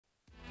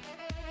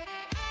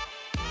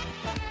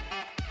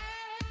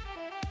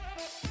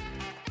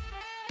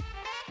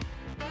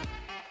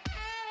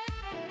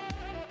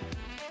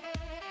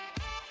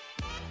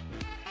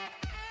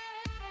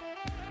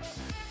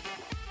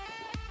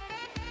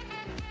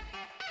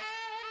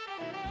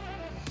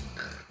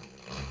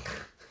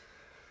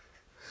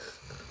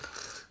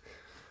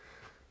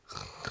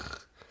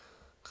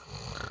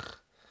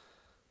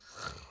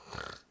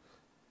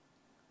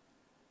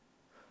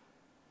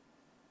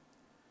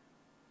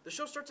The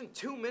show starts in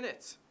 2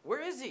 minutes.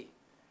 Where is he?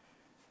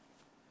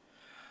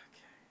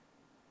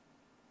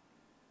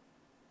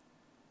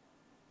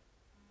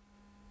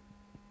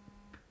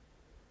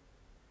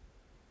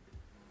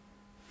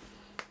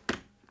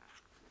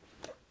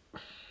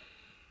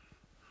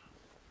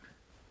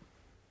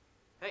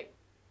 Hey.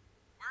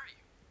 Where are you?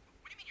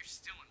 What do you mean you're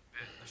still in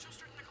bed? The show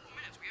starts in a couple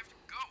minutes. We have to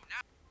go now.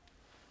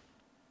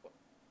 What?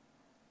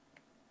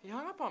 He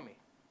hung up on me.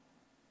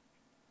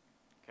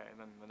 Okay, and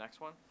then the next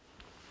one.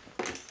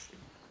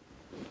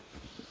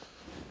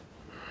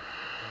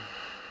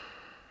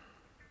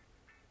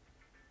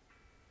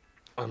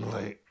 I'm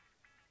late.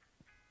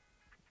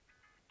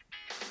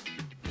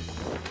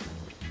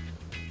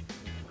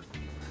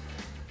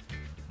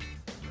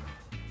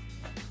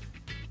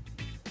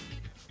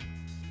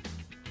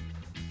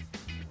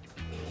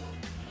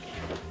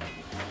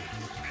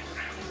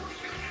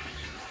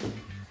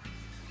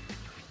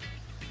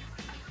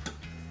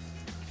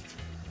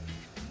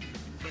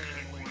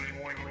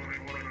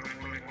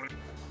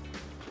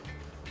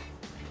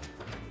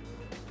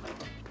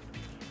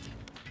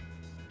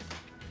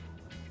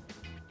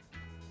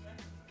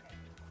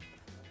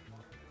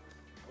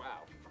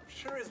 Wow,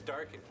 sure is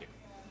dark in here.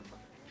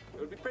 It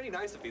would be pretty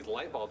nice if these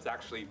light bulbs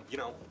actually, you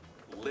know,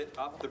 lit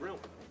up the room.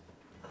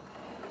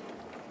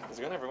 How's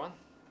it going, everyone?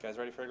 You guys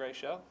ready for a great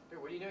show?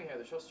 Dude, what are you doing here?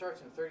 The show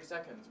starts in 30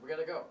 seconds. We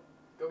gotta go.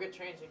 Go get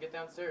changed and get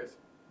downstairs.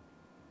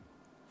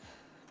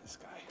 This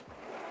guy.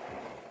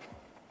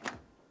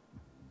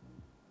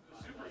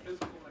 Super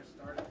physical when I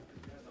started.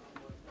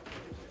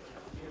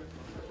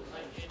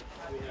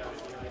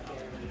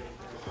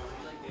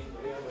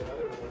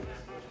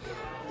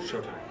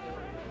 Showtime.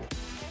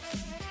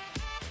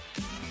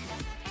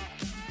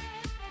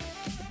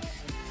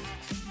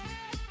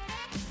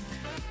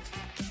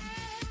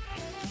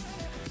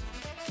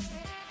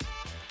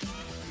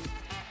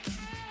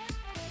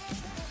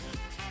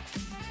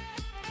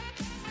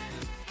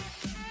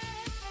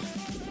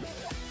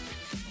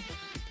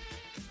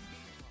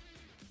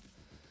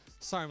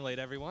 Sorry I'm late,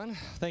 everyone.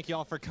 Thank you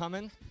all for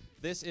coming.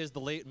 This is the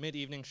late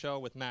mid-evening show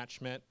with Matt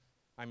Schmidt.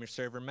 I'm your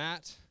server,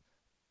 Matt.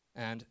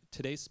 And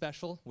today's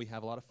special, we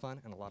have a lot of fun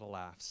and a lot of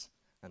laughs.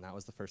 And that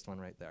was the first one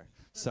right there.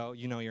 So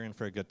you know you're in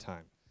for a good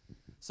time.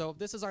 So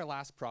this is our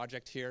last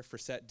project here for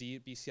Set D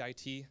at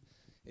BCIT.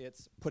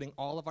 It's putting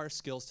all of our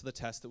skills to the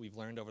test that we've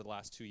learned over the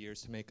last 2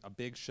 years to make a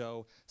big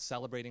show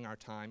celebrating our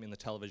time in the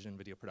television and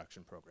video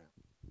production program.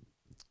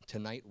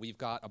 Tonight, we've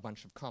got a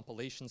bunch of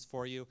compilations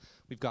for you.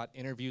 We've got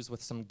interviews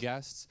with some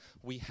guests.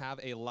 We have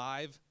a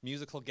live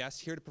musical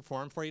guest here to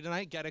perform for you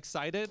tonight. Get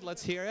excited.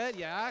 Let's hear it.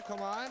 Yeah, come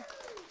on.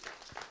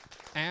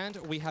 And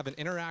we have an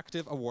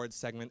interactive awards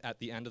segment at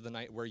the end of the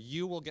night where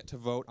you will get to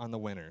vote on the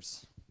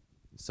winners.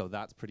 So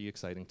that's pretty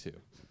exciting, too.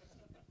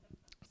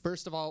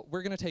 First of all,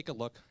 we're going to take a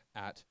look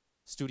at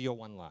Studio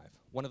One Live,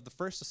 one of the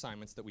first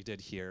assignments that we did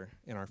here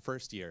in our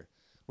first year,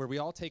 where we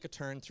all take a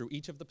turn through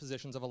each of the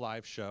positions of a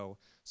live show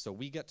so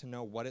we get to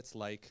know what it's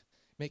like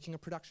making a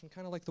production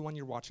kind of like the one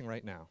you're watching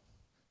right now.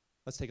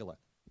 Let's take a look.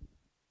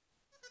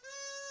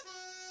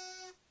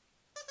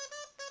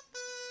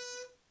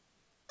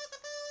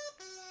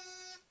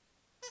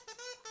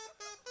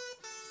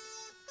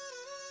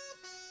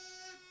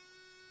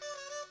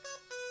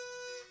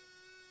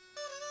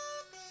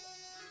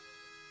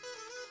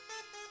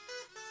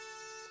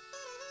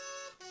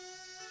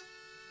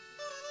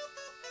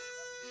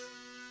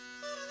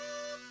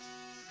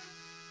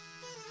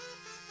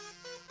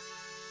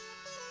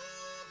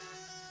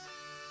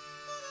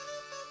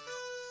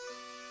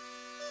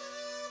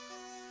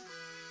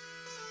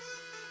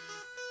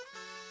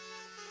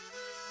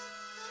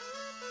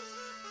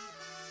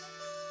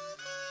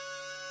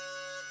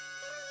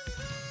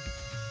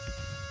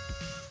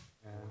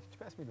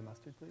 Pass me the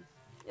mustard, please.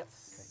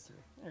 Yes. Thank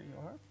you. There you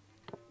are.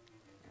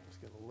 I'm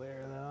just gonna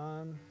layer that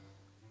on.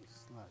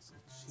 Slice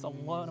of cheese. It's a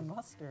lot of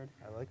mustard.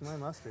 I like my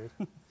mustard.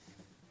 Put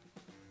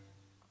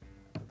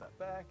that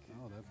back.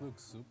 Oh, that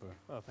looks super.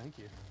 Oh, thank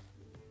you.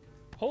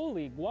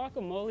 Holy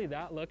guacamole,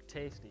 that looked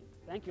tasty.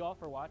 Thank you all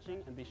for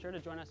watching, and be sure to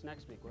join us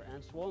next week where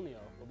Anne Swolnio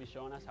will be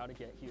showing us how to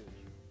get huge.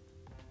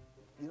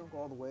 You don't go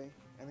all the way,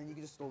 and then you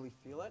can just slowly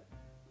feel it.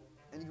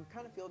 And you can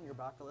kind of feel it in your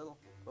back a little,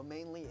 but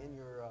mainly in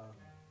your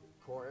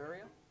core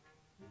area.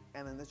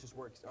 And then this just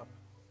works up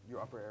your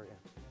upper area.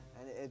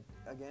 And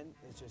again,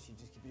 it's just, you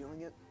just keep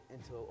doing it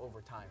until over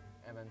time,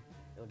 and then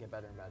it'll get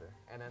better and better.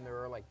 And then there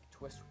are like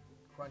twist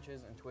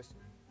crunches and twist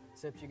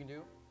sips you can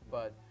do,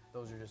 but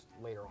those are just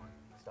later on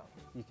stuff.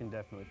 You can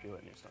definitely feel it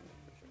in your stomach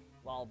for sure.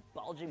 While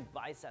bulging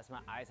biceps, my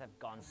eyes have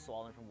gone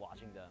swollen from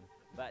watching them.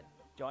 But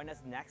join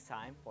us next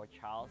time for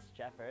Charles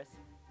Jeffers'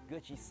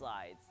 Gucci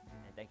Slides.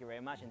 And thank you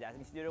very much, and that's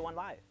in Studio One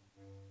Live.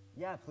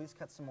 Yeah, please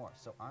cut some more.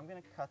 So I'm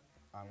gonna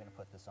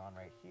put this on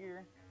right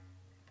here.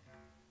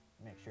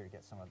 Make sure to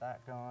get some of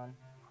that going.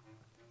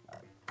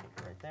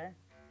 Right there.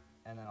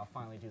 And then I'll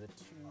finally do the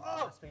two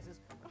last pieces.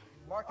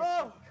 Marcus,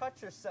 you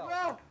cut yourself.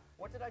 No!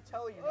 What did I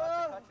tell you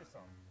not to cut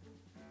yourself?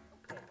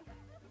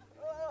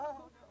 Oh,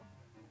 no.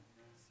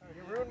 Sorry,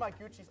 you ruined my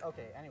Gucci's.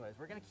 Okay, anyways,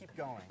 we're gonna keep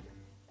going.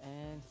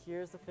 And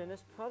here's the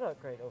finished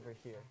product right over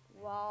here.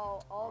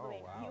 Wow, all the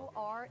way. wow. You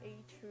are a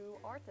true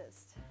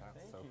artist.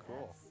 That's so you.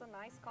 cool. It's a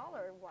nice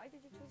color. Why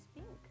did you choose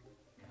pink?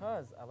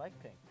 Because I like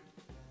pink.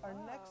 Our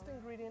next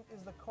ingredient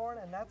is the corn,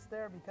 and that's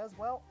there because,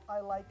 well,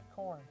 I like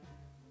corn.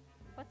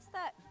 What's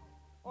that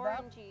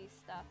orangey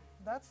stuff?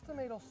 That's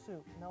tomato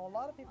soup. Now, a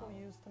lot of people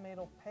use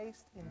tomato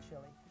paste in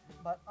chili,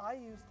 but I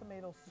use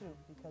tomato soup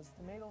because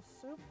tomato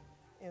soup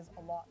is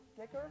a lot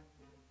thicker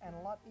and a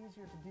lot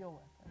easier to deal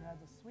with, and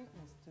adds a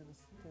sweetness to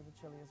the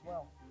chili as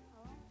well.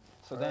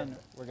 So then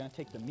we're going to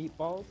take the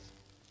meatballs.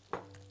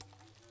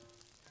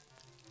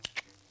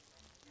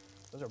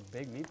 Those are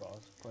big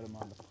meatballs. Put them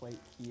on the plate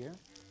here.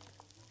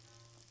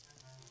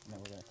 And then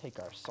we're going to take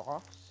our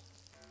sauce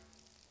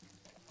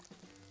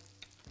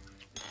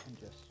and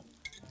just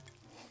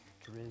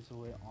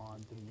drizzle it on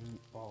the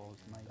meatballs.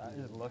 That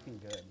is looking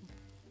good.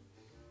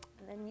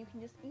 And then you can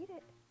just eat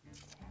it.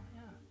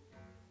 Yeah,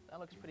 that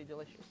looks pretty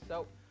delicious.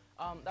 So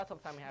that's all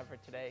the time we have for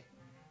today.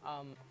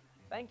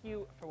 Thank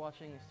you for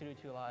watching Studio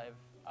 2 Live.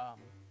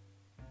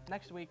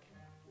 Next week,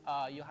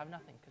 you'll have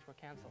nothing because we're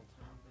canceled.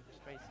 It's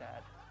very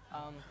sad.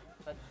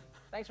 But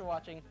thanks for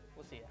watching.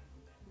 We'll see you.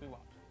 We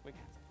won't. We're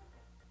canceled.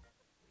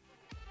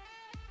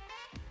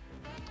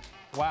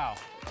 Wow.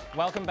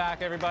 Welcome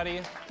back,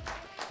 everybody.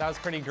 That was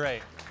pretty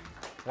great.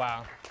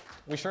 Wow.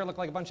 We sure looked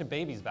like a bunch of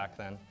babies back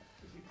then.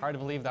 Hard to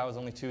believe that was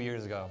only 2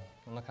 years ago.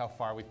 And look how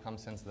far we've come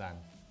since then.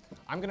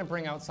 I'm going to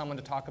bring out someone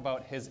to talk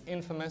about his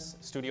infamous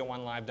Studio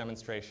One Live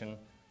demonstration,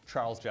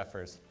 Charles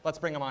Jeffers. Let's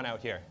bring him on out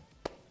here.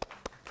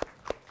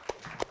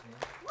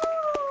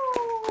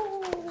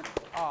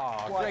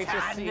 Oh, great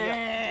to see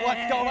you.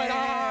 What's going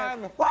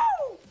on?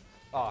 Woo!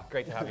 Oh,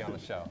 great to have you on the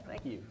show.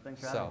 Thank you.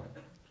 Thanks for having me.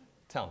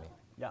 Tell me.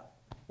 Yeah.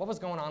 What was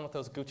going on with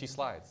those Gucci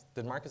slides?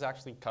 Did Marcus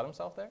actually cut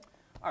himself there?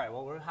 All right,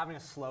 well, we're having a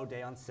slow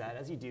day on set,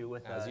 as you do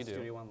with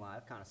Studio One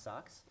Live. Kind of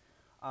sucks.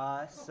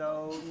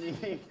 So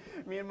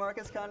me and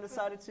Marcus kind of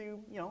decided to,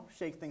 you know,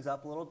 shake things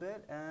up a little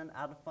bit and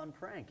add a fun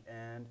prank.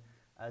 And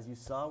as you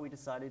saw, we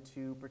decided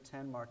to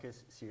pretend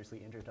Marcus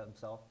seriously injured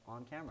himself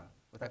on camera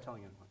without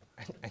telling anyone.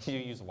 And you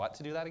use what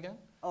to do that again?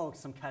 Oh,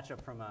 some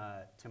ketchup from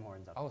Tim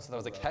Hortons. Oh, so that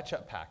was a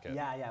ketchup packet.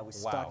 Yeah, we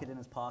stuck it in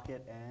his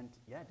pocket and,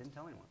 yeah, didn't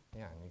tell anyone.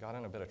 Yeah, and you got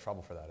in a bit of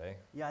trouble for that, eh?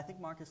 Yeah, I think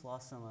Marcus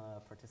lost some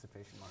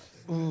participation marks.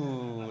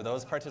 Ooh,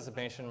 those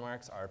participation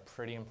marks are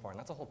pretty important.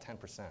 That's a whole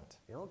 10%.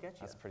 It'll get you.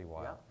 That's pretty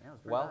wild. Yeah, it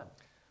was pretty bad.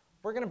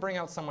 We're going to bring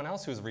out someone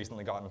else who's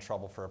recently gotten in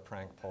trouble for a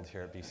prank pulled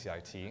here at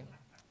BCIT.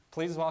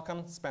 Please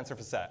welcome Spencer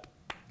Facette.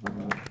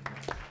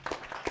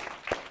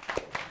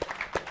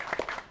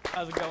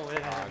 How's it going?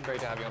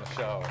 Great to have you on the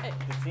show. Hey.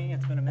 Good seeing you.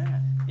 It's been a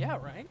minute. Yeah,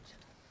 right?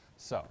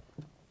 So,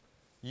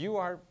 you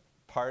are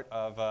part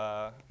of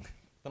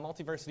the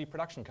Multiversity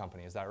production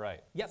company, is that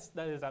right? Yes,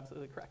 that is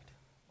absolutely correct.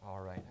 All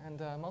right, and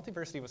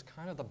Multiversity was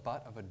kind of the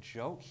butt of a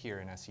joke here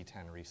in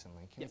SE10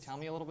 recently. Can you tell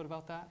me a little bit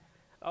about that?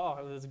 Oh,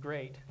 it was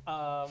great.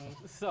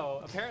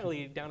 So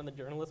apparently down in the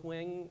journalist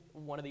wing,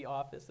 one of the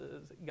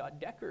offices got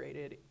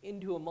decorated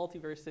into a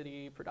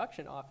Multiversity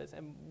production office,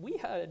 and we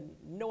had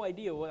no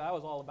idea what that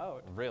was all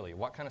about. Really?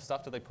 What kind of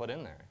stuff did they put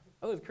in there?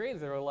 It was crazy.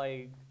 There were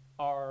like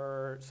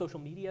our social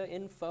media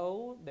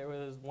info, there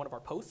was one of our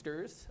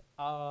posters,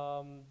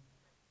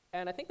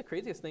 and I think the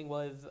craziest thing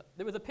was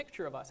there was a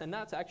picture of us, and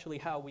that's actually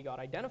how we got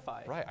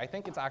identified. Right, I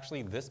think it's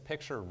actually this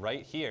picture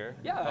right here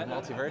Yeah. of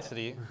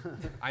Multiversity.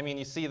 I mean,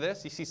 you see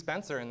this, you see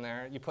Spencer in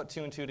there, you put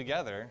 2 and 2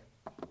 together.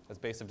 That's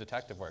basic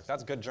detective work.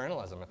 That's good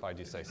journalism, if I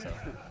do say so.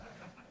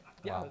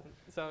 Yeah, Wow.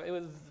 so it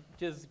was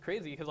just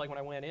crazy, because like when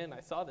I went in, I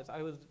saw this,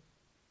 I was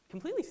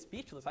completely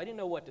speechless. I didn't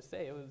know what to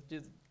say. It was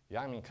just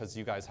Yeah, I mean, because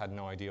you guys had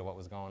no idea what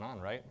was going on,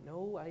 right?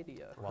 no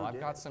idea. Well, I've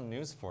got some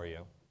news for you.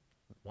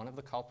 One of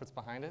the culprits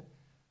behind it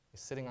is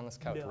sitting on this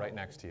couch right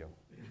next to you.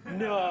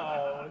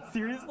 No,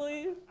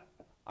 seriously?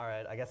 All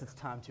right, I guess it's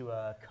time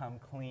to come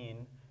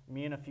clean.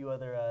 Me and a few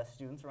other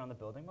students around the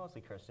building,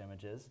 mostly cursed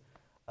images,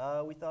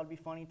 we thought it'd be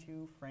funny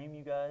to frame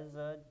you guys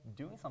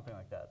doing something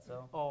like that.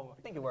 So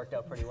I think it worked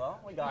out pretty well.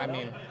 We got it. I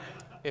mean,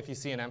 if you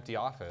see an empty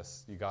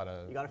office, you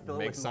gotta fill it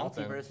make with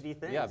something. Multiversity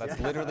things. Yeah, that's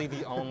literally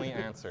the only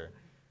answer.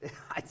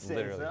 I'd say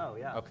Literally. so,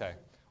 yeah. Okay.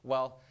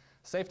 Well,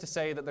 safe to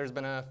say that there's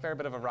been a fair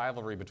bit of a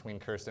rivalry between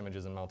cursed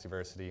images and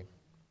Multiversity.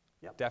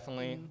 Yep.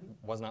 Definitely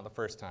was not the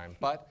first time.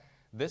 But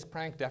this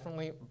prank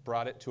definitely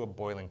brought it to a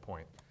boiling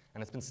point.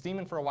 And it's been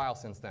steaming for a while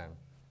since then.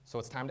 So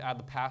it's time to add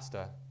the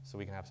pasta so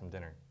we can have some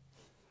dinner.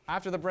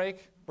 After the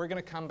break, we're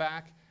going to come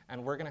back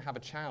and we're going to have a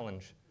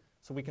challenge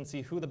so we can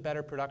see who the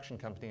better production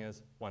company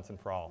is once and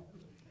for all.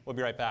 We'll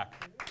be right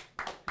back.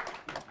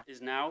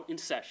 Is now in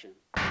session.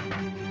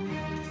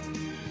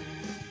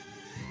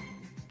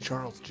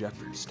 Charles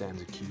Jeffers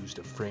stands accused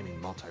of framing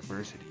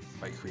Multiversity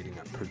by creating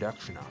a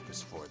production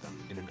office for them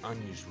in an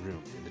unused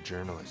room in the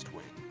journalist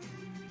wing.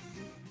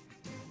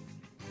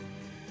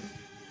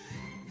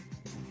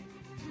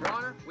 Your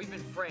Honor, we've been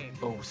framed.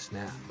 Oh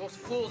snap, Those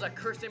fools at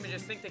Cursed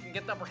Images think they can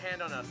get the upper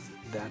hand on us.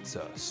 that's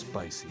a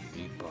spicy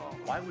meatball.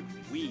 Why would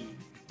we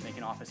make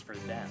an office for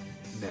them?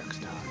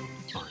 Next time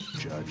on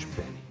Judge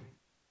Benny.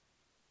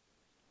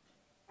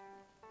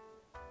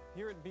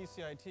 Here at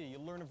BCIT, you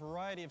learn a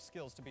variety of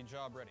skills to be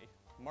job ready.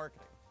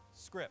 Marketing,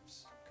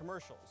 scripts,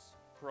 commercials,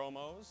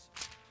 promos,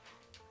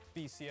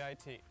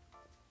 BCIT.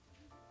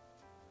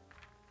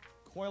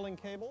 Coiling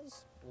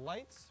cables,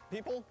 lights,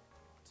 people,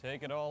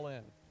 take it all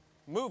in.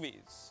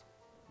 Movies,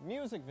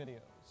 music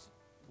videos,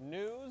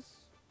 news,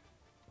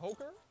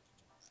 poker.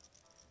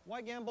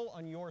 Why gamble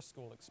on your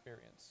school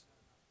experience?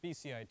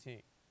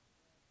 BCIT.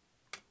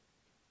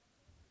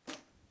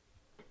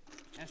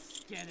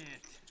 Let's get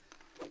it.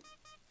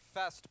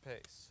 Fast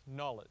pace,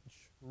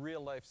 knowledge,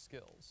 real life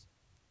skills.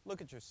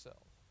 Look at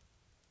yourself.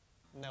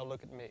 Now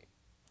look at me.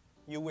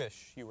 You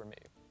wish you were me.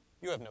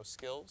 You have no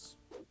skills.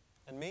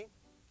 And me,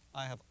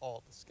 I have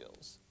all the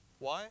skills.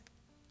 Why?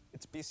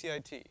 It's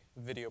BCIT,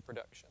 video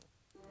production.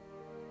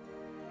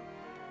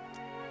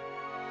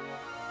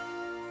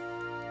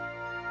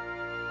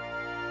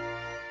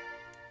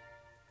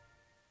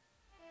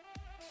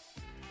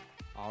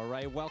 All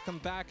right, welcome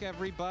back,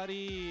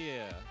 everybody.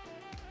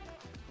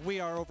 We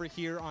are over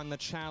here on the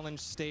challenge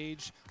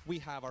stage. We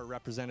have our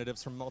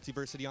representatives from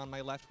Multiversity on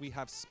my left. We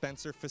have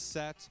Spencer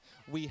Facette,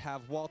 we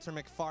have Walter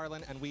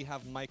McFarlane, and we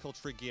have Michael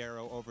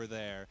Triguero over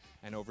there.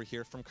 And over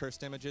here from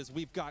Cursed Images,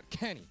 we've got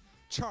Kenny,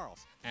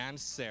 Charles, and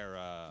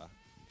Sarah.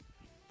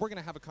 We're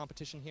gonna have a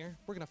competition here.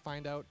 We're gonna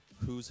find out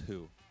who's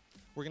who.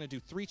 We're gonna do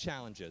 3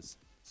 challenges,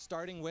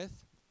 starting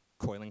with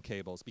coiling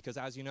cables, because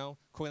as you know,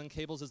 coiling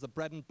cables is the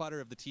bread and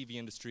butter of the TV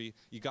industry.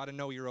 You gotta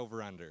know your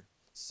over-under.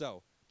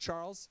 So,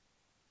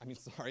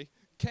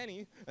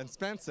 Kenny and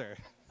Spencer,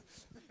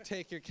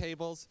 take your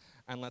cables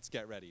and let's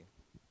get ready.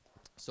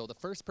 So the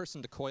first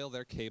person to coil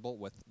their cable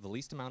with the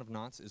least amount of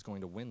knots is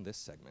going to win this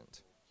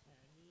segment.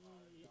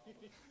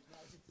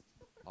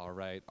 All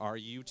right, are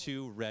you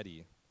two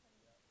ready?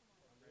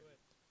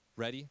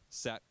 Ready,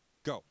 set,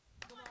 go.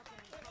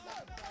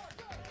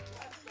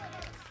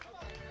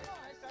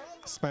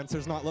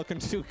 Spencer's not looking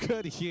too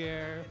good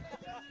here.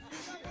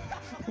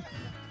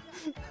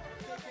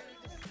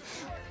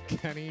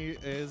 Kenny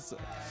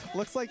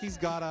looks like he's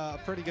got a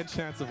pretty good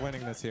chance of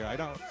winning this here.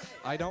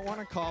 I don't want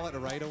to call it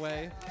right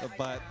away,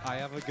 but I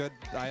have a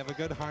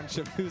good hunch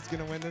of who's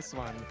gonna win this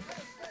one.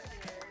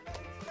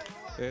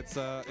 It's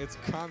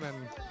coming.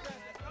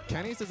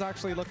 Kenny's is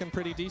actually looking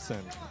pretty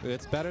decent.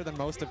 It's better than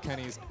most of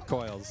Kenny's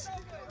coils.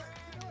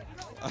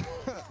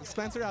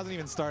 Spencer hasn't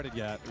even started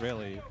yet,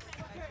 really.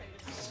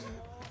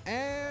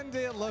 And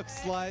it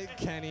looks like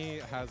Kenny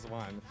has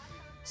won.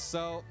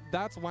 So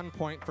that's 1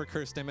 point for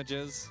Cursed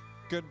Images.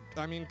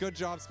 Good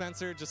job,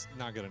 Spencer, just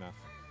not good enough.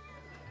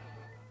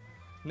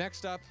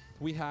 Next up,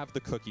 we have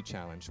the cookie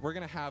challenge. We're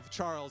gonna have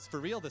Charles, for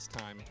real this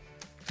time,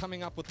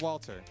 coming up with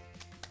Walter.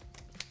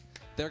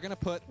 They're gonna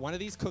put one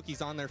of these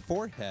cookies on their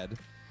forehead,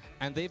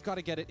 and they've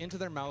gotta get it into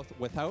their mouth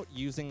without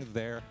using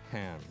their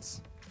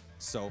hands.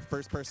 So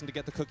first person to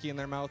get the cookie in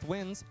their mouth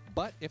wins,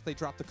 but if they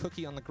drop the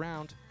cookie on the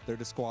ground, they're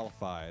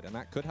disqualified, and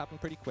that could happen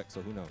pretty quick,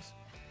 so who knows.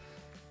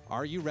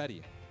 Are you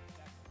ready?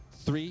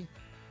 3,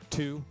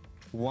 2,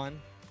 1.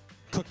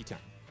 Cookie time.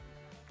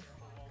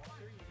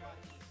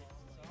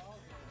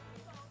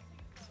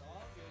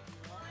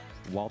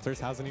 Walters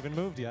hasn't even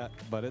moved yet,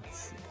 but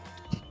it's...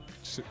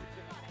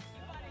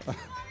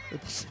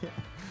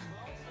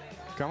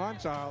 Come on,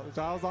 Charles.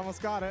 Charles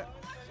almost got it.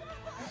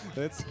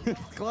 It's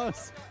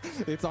close.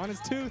 It's on his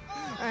tooth,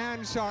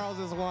 and Charles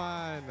has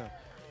won.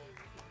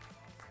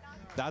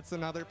 That's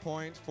another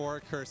point for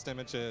Cursed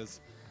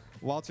Images.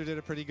 Walter did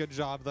a pretty good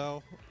job,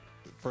 though,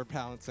 for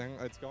balancing.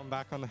 It's going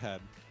back on the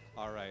head.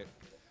 All right.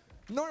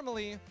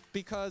 Normally,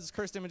 because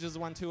Cursed Images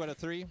won 2 out of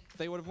 3,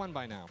 they would have won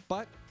by now.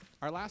 But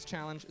our last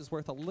challenge is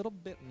worth a little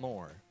bit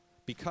more,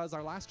 because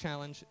our last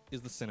challenge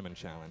is the Cinnamon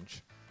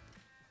Challenge.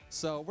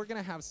 So we're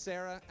gonna have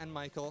Sarah and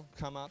Michael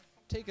come up,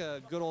 take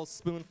a good old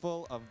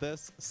spoonful of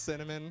this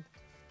cinnamon,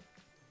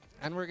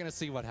 and we're gonna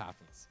see what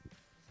happens.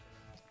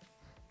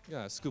 You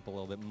gotta scoop a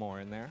little bit more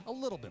in there. A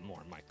little bit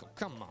more, Michael.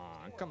 Come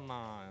on, come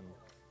on.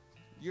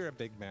 You're a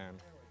big man.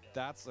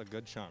 That's a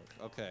good chunk.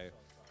 Okay.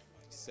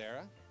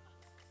 Sarah?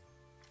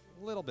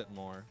 A little bit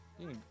more.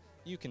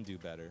 You can do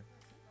better.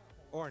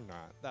 Or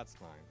not. That's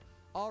fine.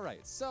 All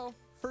right. So,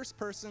 first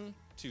person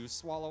to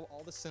swallow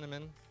all the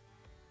cinnamon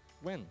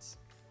wins.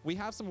 We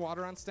have some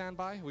water on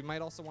standby. We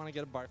might also want to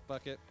get a barf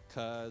bucket,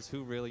 because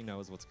who really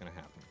knows what's going to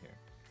happen here.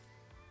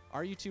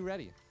 Are you two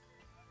ready?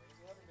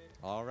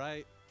 All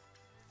right.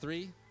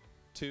 3,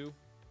 2,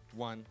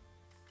 1.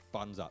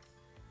 Bottoms up.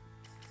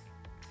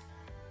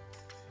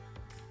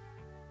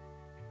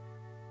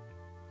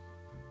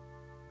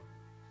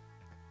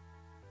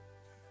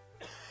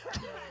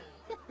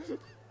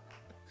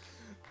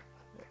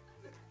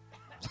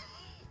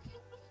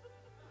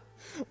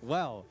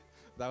 Well,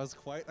 that was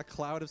quite a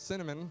cloud of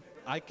cinnamon.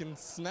 I can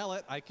smell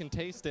it. I can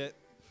taste it.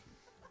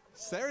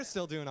 Sarah's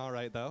still doing all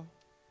right, though.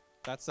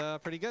 That's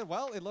pretty good.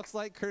 Well, it looks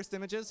like Cursed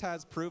Images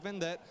has proven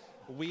that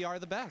we are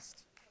the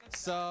best.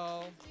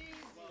 So,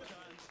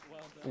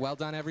 well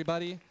done,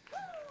 everybody.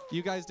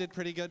 You guys did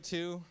pretty good,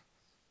 too.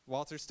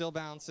 Walter's still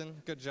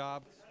bouncing. Good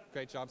job.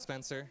 Great job,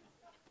 Spencer.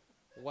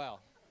 Well,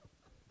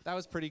 that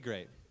was pretty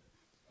great.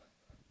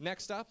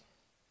 Next up,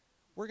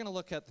 we're going to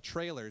look at the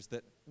trailers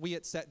that we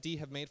at Set D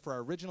have made for our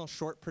original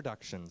short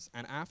productions.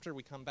 And after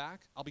we come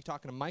back, I'll be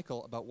talking to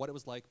Michael about what it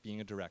was like being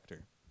a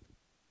director.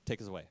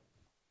 Take us away.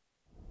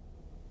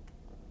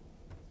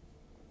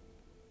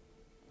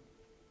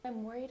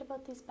 I'm worried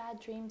about these bad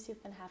dreams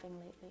you've been having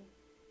lately.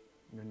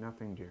 They're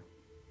nothing, dear.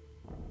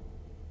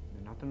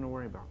 They're nothing to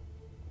worry about.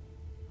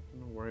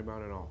 Nothing to worry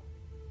about at all.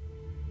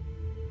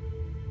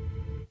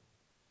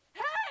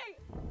 Hey!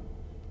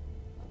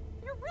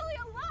 You're really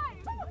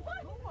alive!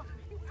 Are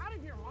you out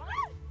of your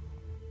mind?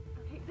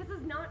 Okay, this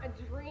is not a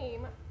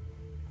dream.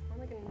 It's more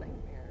like a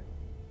nightmare.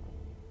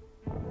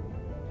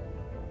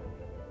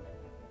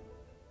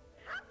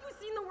 Have you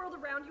seen the world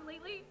around you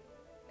lately?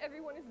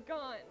 Everyone is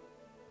gone.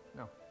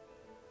 No,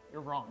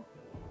 you're wrong.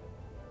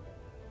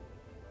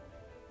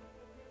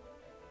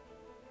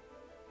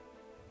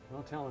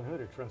 No telling who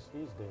to trust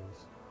these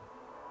days.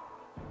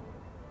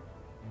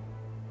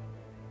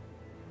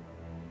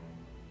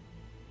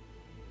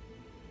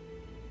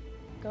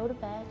 Go to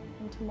bed,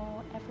 and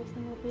tomorrow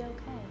everything will be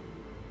okay.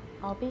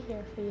 I'll be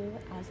here for you,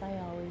 as I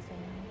always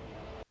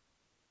am.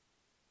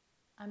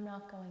 I'm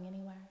not going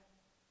anywhere.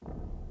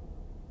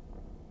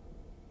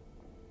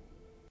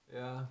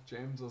 Yeah,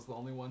 James was the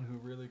only one who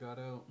really got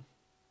out.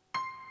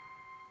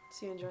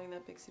 So you enjoying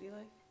that big city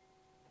life?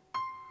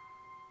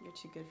 You're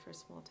too good for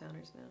small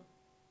towners now.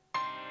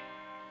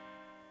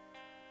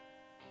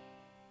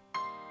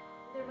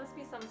 There must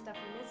be some stuff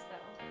we missed,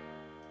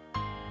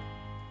 though.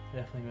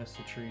 Definitely miss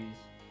the trees.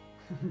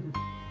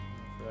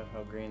 Forgot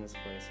how green this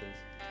place is.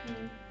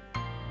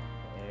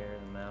 The air,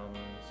 the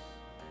mountains,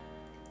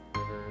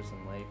 rivers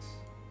and lakes.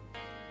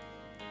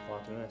 A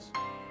lot to miss.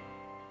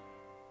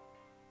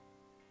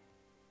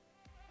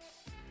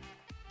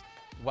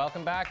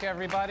 Welcome back,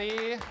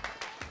 everybody.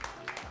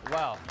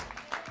 Well,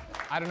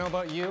 I don't know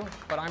about you,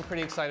 but I'm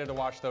pretty excited to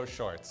watch those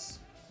shorts.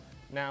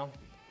 Now,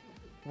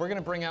 we're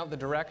gonna bring out the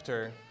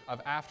director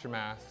of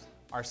Aftermath,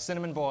 our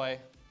cinnamon boy,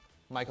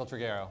 Michael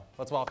Triguero.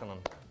 Let's welcome him.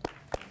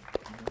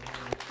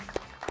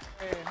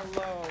 Hey,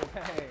 hello,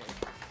 hey.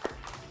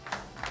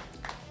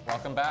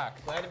 Welcome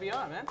back. Glad to be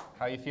on, man.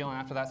 How you feeling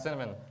after that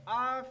cinnamon?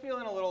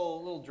 Feeling a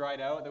little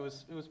dried out. It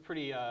was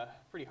pretty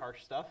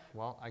harsh stuff.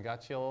 Well, I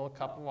got you a little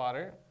cup of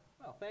water.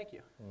 Oh, thank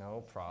you.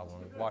 No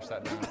problem. Wash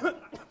that down. What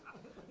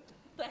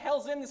the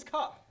hell's in this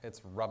cup?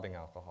 It's rubbing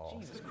alcohol.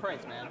 Jesus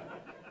Christ, man.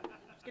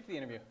 Let's get to the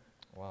interview.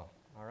 Wow.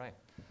 All right.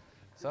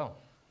 So,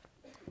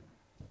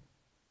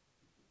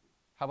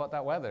 how about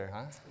that weather,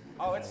 huh?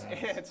 Oh,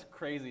 it's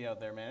crazy out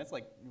there, man. It's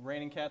like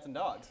raining cats and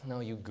dogs. No,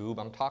 you goob.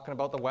 I'm talking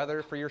about the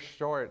weather for your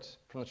short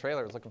from the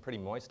trailer. It was looking pretty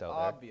moist out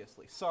there.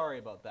 Obviously. Sorry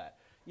about that.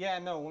 Yeah,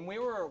 no, when we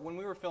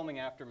were filming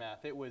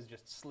Aftermath, it was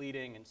just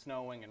sleeting and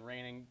snowing and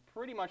raining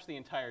pretty much the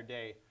entire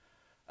day.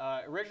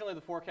 Originally,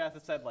 the forecast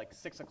had said like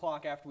 6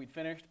 o'clock after we'd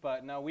finished,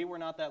 but no, we were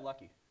not that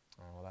lucky.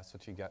 Oh, well, that's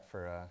what you get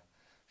for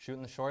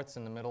shooting the shorts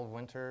in the middle of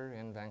winter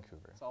in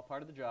Vancouver. It's all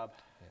part of the job.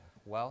 Yeah.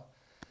 Well,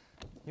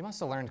 you must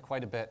have learned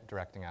quite a bit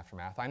directing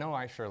Aftermath. I know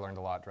I sure learned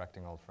a lot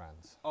directing Old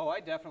Friends. Oh, I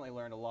definitely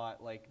learned a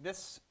lot. Like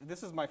this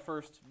is my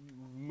first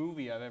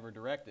movie I've ever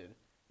directed.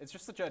 It's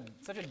just such a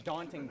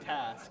daunting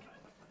task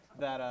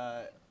that.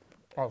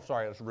 Oh,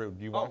 sorry, that's rude.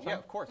 Do you want some? Yeah,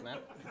 of course, man.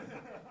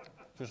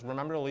 Just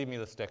remember to leave me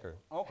the sticker.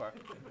 Okay.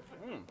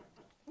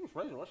 It's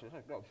really delicious.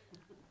 Go.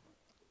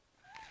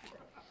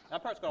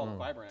 That part's got all the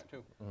fiber in it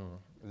too.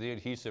 The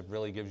adhesive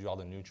really gives you all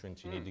the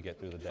nutrients you need to get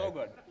through the day. So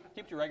good.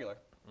 Keeps you regular.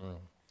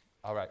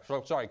 All right.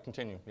 So sorry.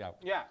 Continue. Yeah.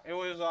 Yeah. It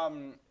was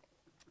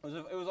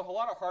a whole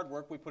lot of hard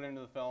work we put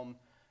into the film,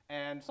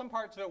 and some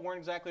parts of it weren't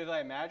exactly as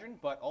I imagined.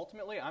 But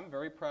ultimately, I'm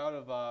very proud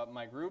of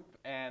my group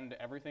and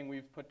everything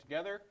we've put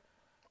together.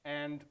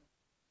 And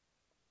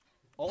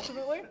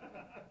ultimately,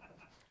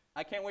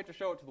 I can't wait to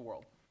show it to the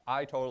world.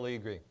 I totally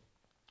agree.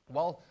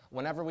 Well,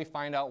 whenever we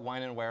find out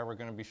when and where we're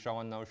going to be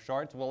showing those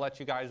shorts, we'll let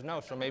you guys know.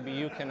 So maybe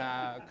you can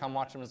come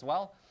watch them as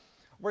well.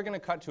 We're going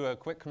to cut to a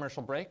quick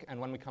commercial break, and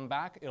when we come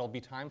back, it'll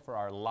be time for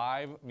our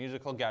live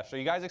musical guest. Are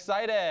you guys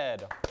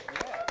excited?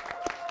 Yeah.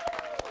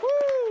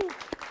 Woo!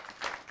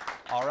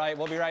 All right,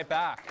 we'll be right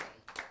back.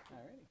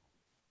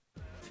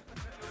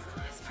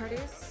 This party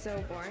is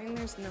so boring.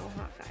 There's no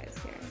hot guys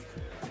here.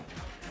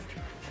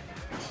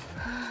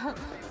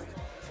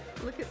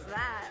 Look at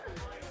that.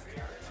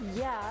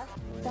 Yeah,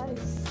 that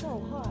is so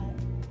hot.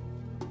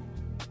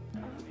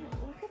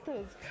 Oh, look at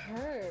those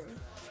curves.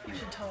 You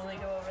should totally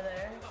go over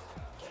there.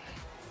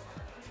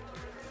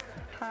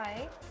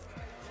 Hi.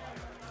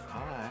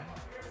 Hi.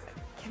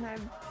 Can I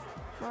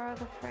borrow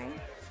the Frank?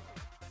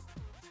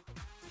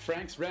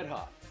 Frank's Red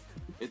Hot.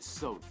 It's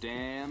so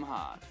damn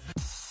hot.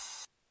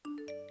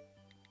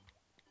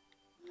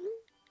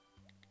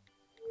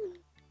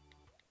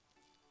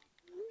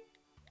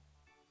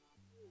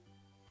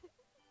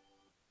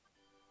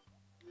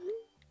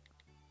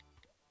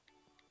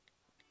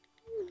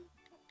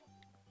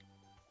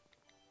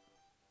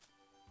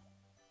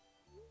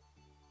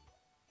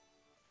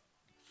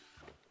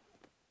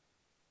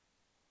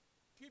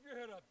 Keep your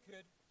head up,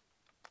 kid.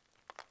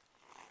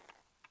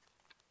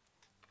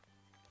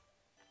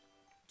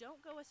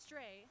 Don't go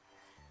astray.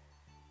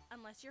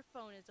 unless your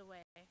phone is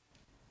away.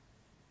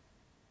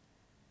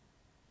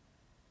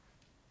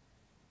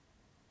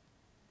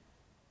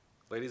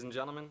 Ladies and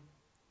gentlemen,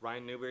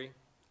 Ryan Newberry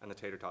and the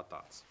Tater Tot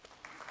Thoughts.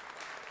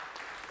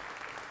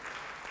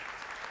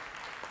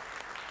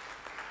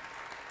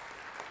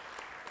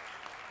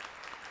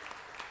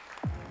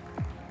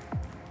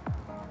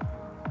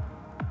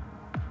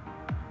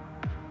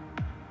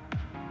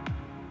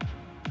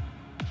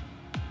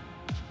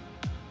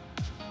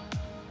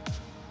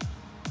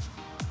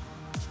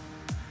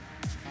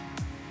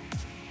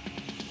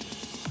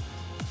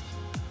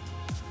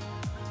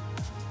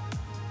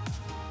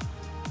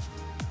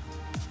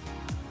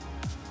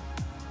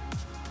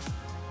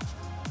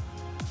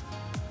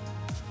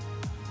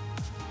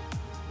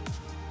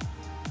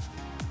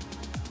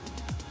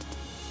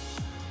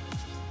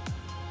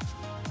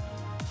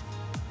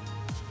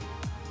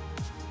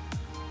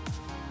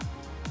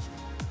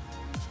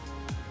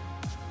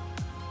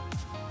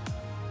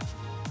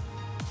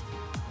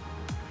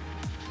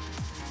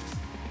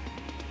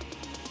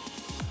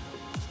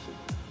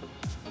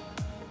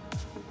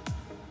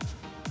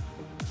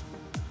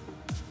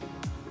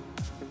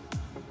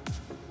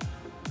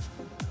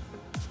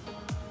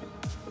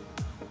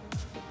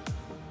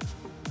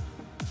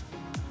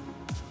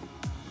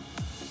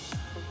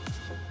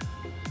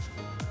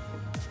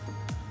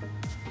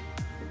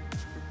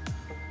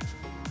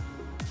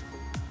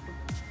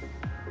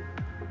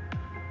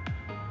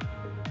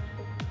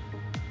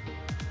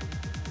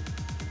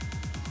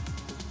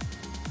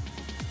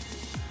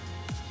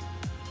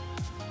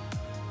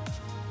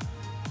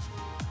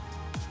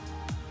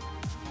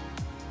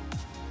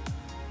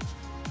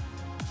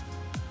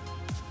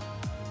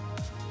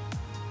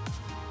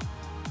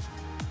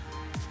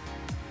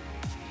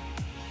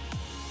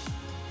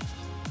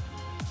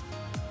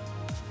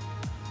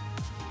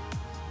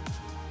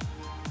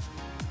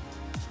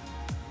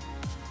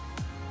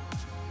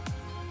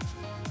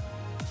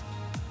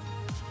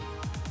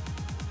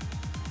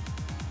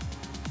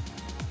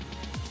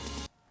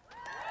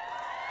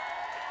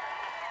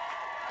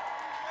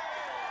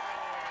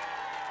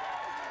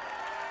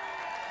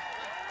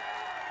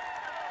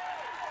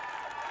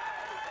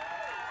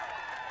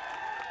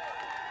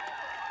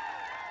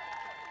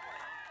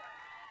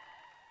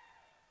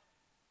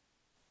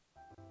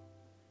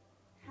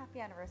 Happy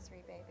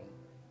anniversary, baby.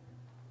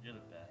 You're the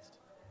best.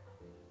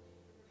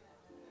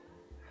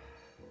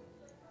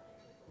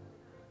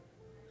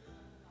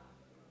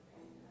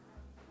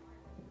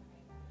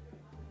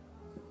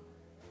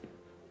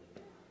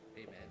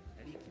 Hey man,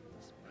 how do you keep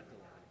this sparkle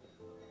alive?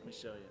 Let me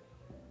show you.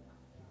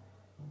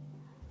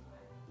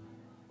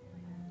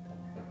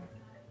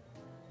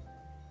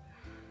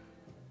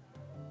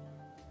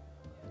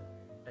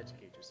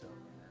 Educate yourself.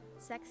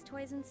 Sex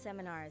toys and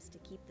seminars to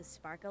keep the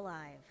spark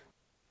alive.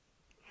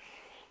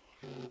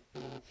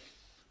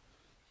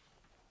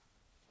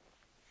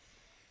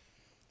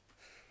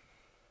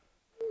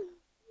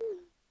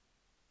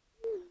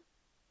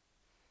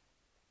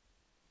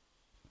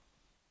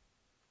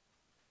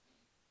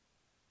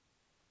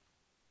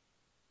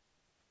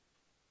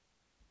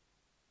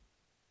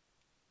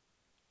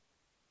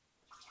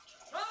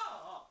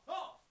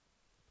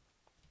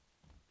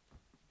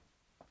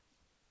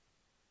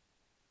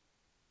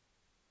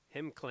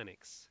 Hem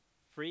Clinics.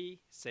 Free,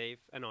 safe,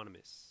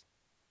 anonymous.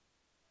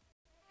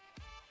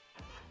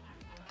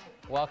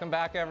 Welcome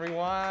back,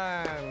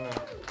 everyone.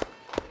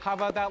 How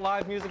about that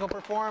live musical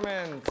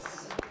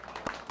performance?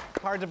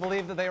 Hard to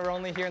believe that they were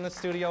only here in the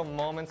studio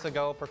moments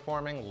ago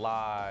performing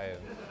live.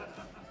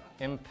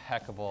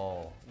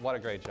 Impeccable. What a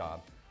great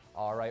job.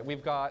 All right,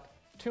 we've got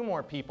two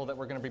more people that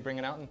we're going to be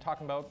bringing out and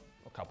talking about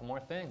a couple more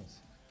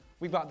things.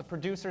 We've got the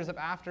producers of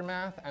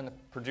Aftermath and the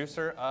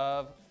producer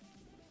of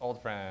Old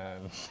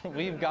Friends.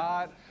 We've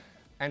got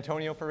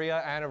Antonio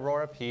Faria and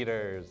Aurora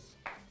Peters.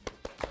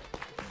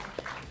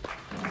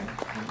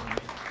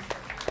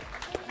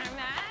 Hi,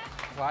 Matt.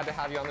 Glad to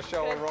have you on the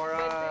show,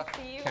 Aurora. Good to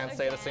see you Can't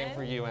say the same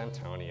for you,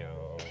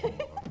 Antonio. Ugh,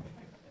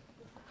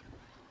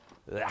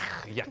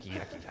 yucky,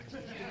 yucky, yucky.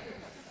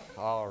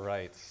 All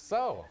right,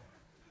 so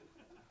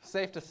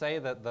safe to say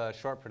that the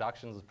short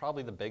productions is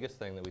probably the biggest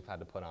thing that we've had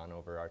to put on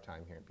over our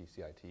time here at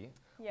BCIT.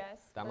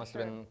 Yes, That must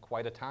have been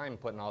quite a time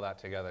putting all that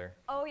together.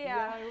 Oh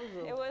yeah,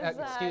 it was.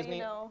 Excuse me,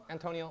 you know.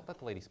 Antonio, let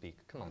the lady speak.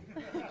 Come on,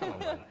 come on,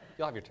 buddy.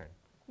 You'll have your turn.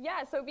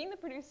 Yeah, so being the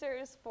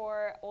producers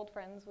for Old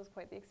Friends was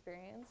quite the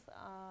experience.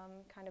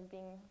 Kind of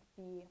being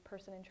the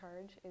person in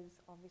charge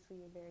is obviously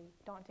a very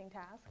daunting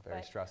task. Very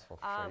but, stressful,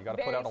 for sure. You got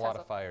to put out a lot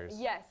of fires.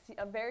 Yes,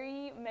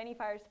 very many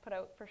fires to put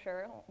out for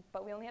sure.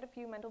 But we only had a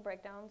few mental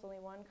breakdowns, only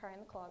one cry in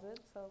the closet.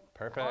 So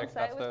Perfect. on set,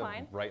 That's it was the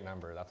fine. right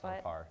number. That's on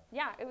But par.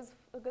 yeah, it was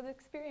a good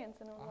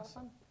experience and it was a lot of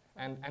fun.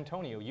 And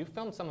Antonio, you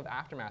filmed some of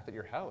Aftermath at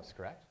your house,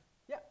 correct?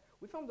 Yeah,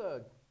 we filmed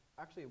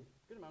actually a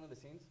good amount of the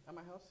scenes at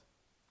my house.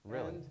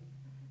 Really? And,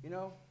 you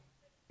know,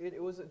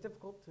 it was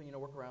difficult to,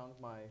 work around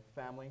my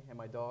family and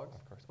my dogs.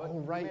 Of course. Oh,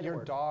 right,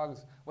 your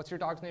dogs. What's your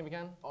dog's name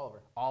again?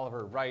 Oliver.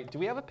 Oliver, right. Do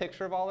we have a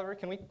picture of Oliver?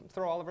 Can we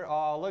throw Oliver?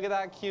 Oh, look at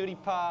that cutie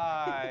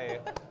pie.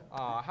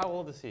 How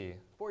old is he?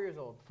 4 years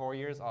old. 4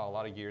 years? Oh, a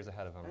lot of years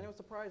ahead of him. And it was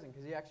surprising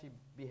because he actually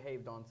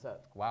behaved on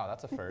set. Wow,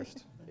 that's a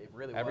first. It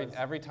really was.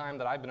 Every time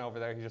that I've been over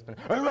there, he's just been.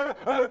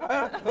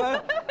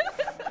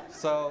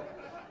 So,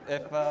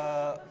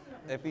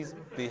 if he's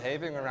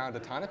behaving around a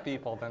ton of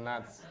people, then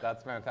that's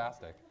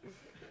fantastic.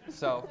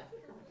 So,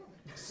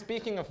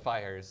 speaking of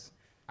fires,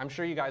 I'm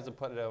sure you guys have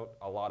put out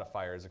a lot of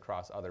fires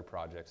across other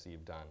projects that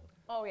you've done.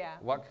 Oh yeah.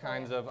 What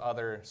kinds of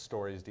other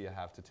stories do you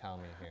have to tell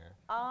me here?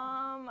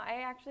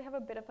 I actually have a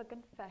bit of a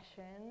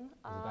confession.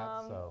 Is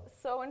that so?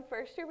 So in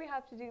first year we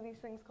have to do these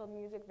things called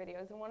music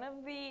videos, and one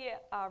of the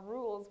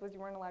rules was you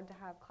weren't allowed to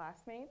have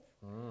classmates.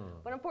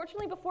 But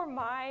unfortunately, before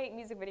my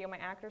music video, my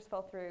actors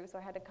fell through, so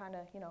I had to kind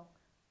of,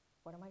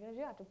 what am I gonna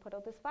do? I have to put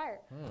out this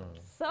fire.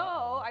 So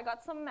I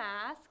got some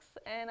masks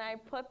and I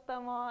put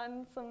them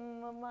on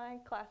some of my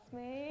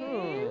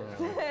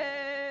classmates,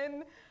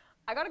 and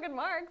I got a good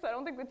mark, so I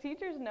don't think the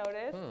teachers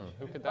noticed.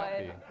 Who could that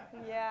be?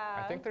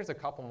 Yeah. I think there's a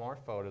couple more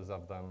photos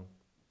of them.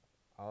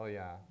 Oh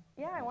yeah.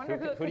 Yeah, I wonder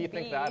who it do you could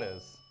think be. that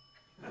is?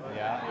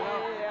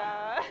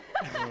 Yeah.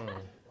 Yeah.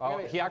 Oh,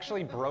 he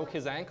actually broke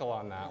his ankle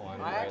on that one.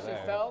 I actually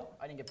fell.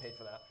 I didn't get paid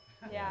for that.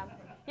 Yeah.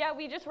 Yeah,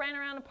 we just ran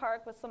around the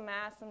park with some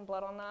masks and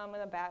blood on them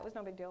and a bat. It was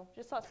no big deal.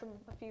 Just saw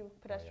a few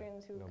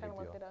pedestrians who kind of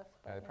looked at us.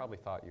 I probably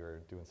thought you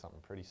were doing something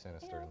pretty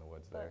sinister in the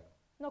woods there.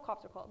 No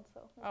cops were called,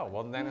 so. Oh,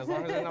 well then as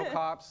long as there are no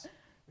cops,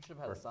 we should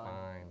have had a sign.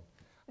 Fine.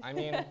 I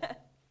mean,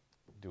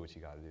 do what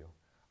you gotta do.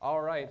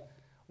 All right,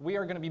 we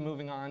are gonna be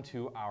moving on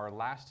to our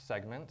last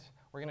segment.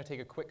 We're gonna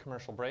take a quick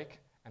commercial break,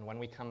 and when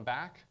we come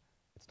back,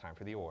 it's time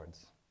for the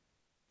awards.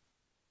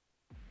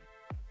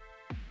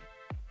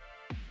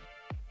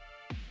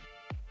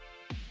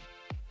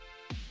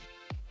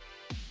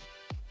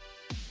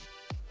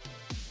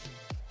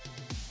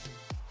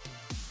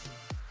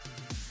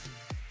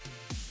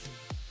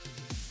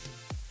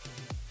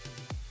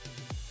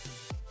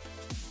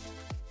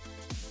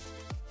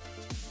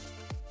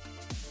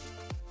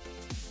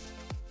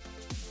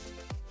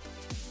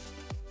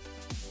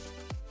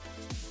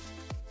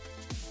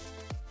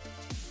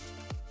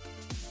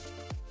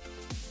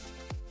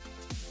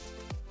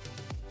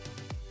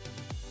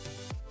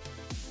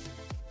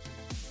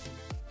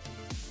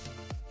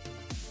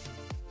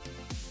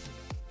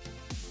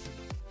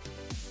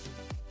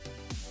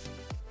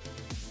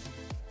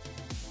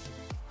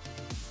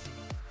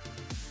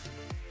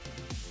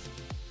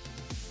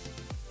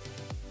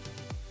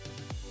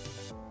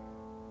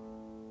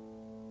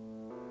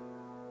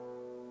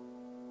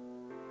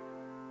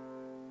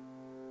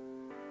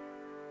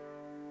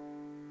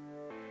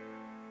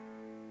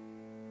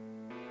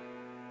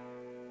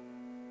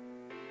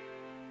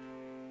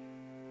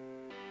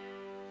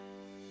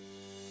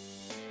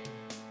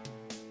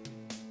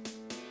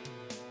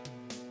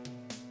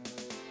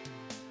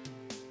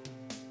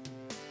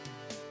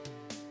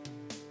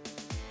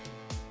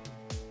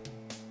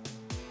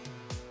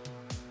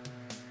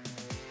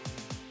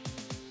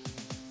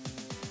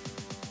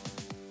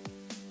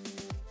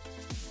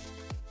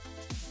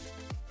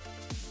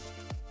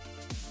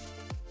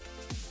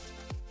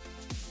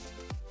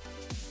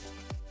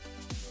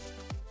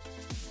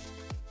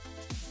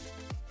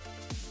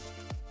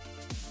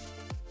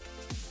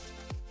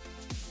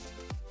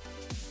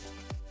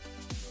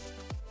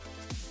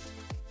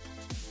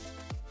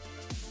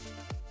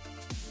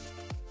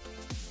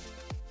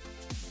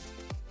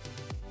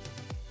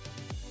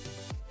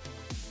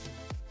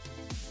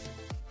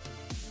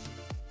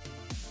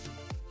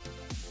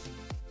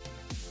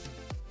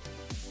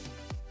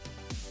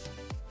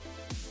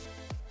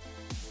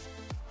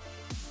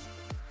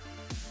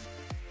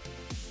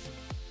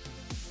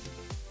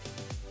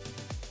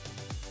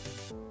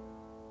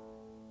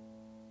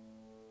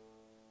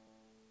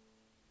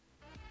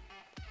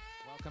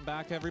 Welcome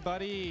back,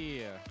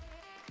 everybody.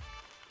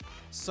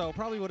 So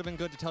probably would have been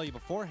good to tell you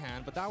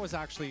beforehand, but that was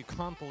actually a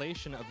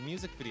compilation of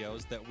music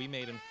videos that we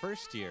made in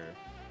first year.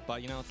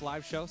 But it's a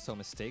live show, so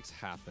mistakes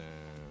happen.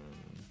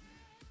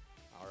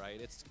 All right,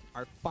 it's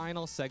our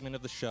final segment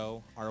of the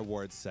show, our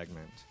awards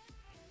segment.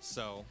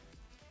 So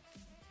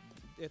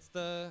it's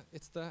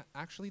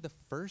actually the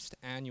first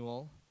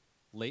annual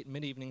late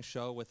mid-evening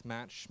show with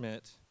Matt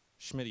Schmidt,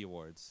 Schmitty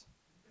Awards.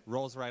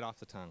 Rolls right off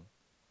the tongue.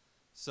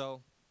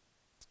 So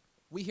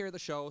we here at the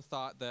show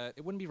thought that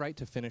it wouldn't be right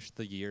to finish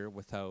the year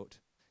without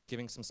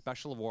giving some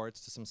special awards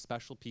to some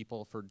special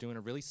people for doing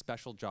a really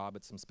special job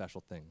at some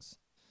special things.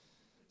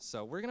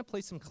 So we're going to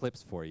play some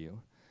clips for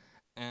you.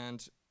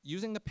 And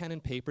using the pen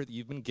and paper that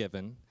you've been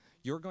given,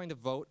 you're going to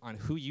vote on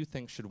who you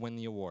think should win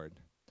the award.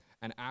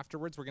 And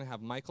afterwards, we're going to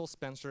have Michael,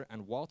 Spencer,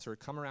 and Walter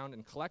come around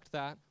and collect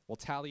that. We'll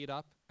tally it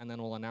up, and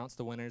then we'll announce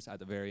the winners at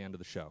the very end of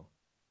the show.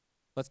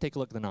 Let's take a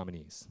look at the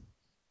nominees.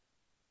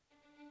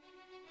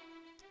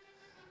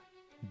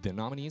 The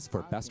nominees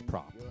for Best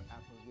Prop.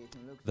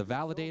 The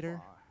Validator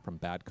from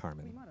Bad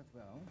Carmen.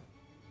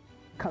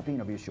 Cut the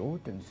interview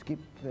short and skip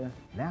the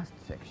last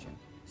section.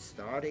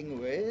 Starting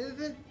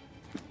with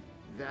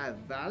the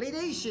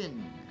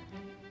validation.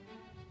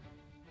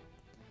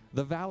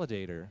 The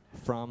Validator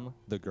from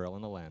The Girl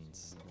in the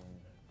Lens.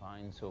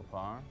 Fine so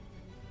far.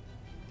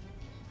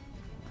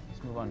 It's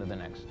Let's move on to the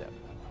next step.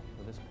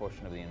 For this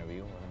portion of the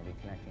interview, we're going to be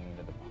connecting you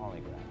to the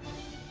polygraph.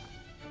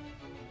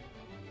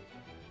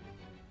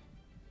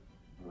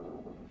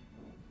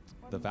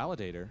 The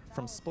validator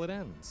from Split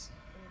Ends.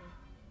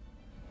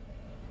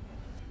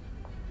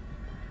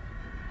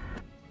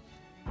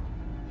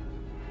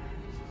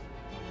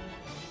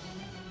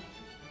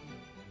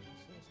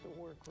 Seems to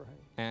work right.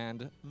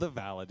 And the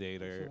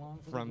validator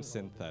from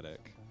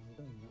Synthetic.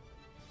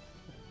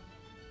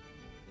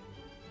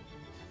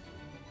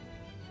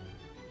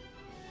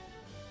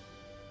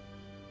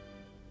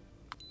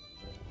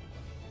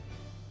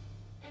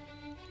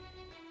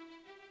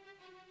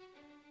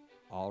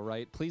 All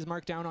right, please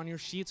mark down on your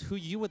sheets who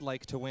you would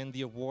like to win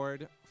the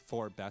award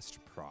for Best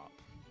Prop.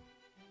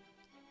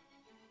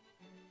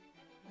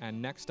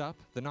 And next up,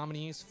 the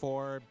nominees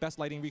for Best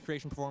Lighting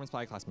Recreation Performance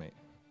by a Classmate.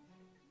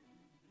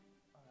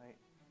 I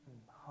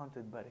am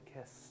haunted by the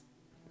kiss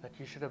that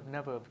you should have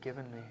never have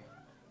given me.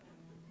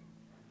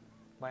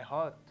 My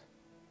heart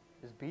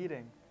is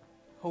beating,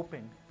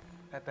 hoping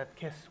that that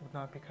kiss would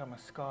not become a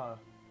scar.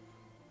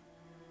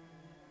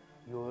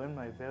 You are in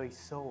my very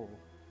soul.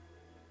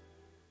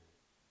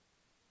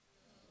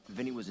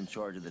 Vinny was in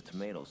charge of the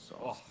tomato sauce.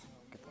 Oh,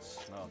 get the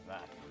smell of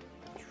that.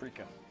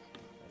 Paprika.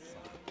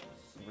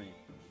 That's 3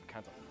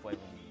 kinds of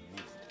flavoring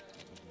meat.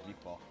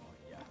 Meatball. Oh,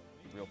 yeah.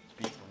 Real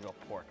beef and real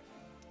pork.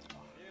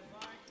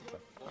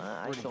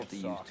 I felt they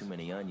used too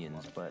many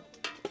onions,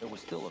 but it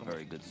was still a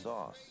very good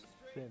sauce.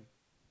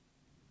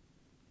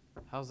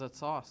 How's that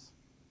sauce?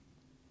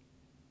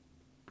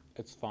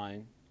 It's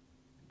fine.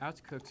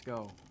 As cooks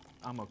go,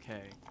 I'm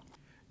okay.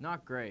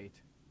 Not great,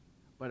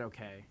 but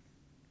okay.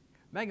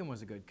 Megan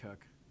was a good cook.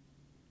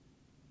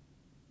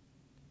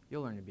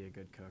 You'll learn to be a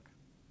good cook.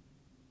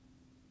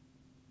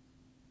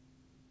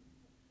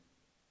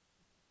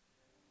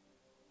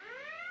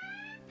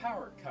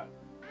 Power cut.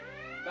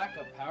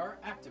 Backup power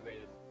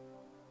activated.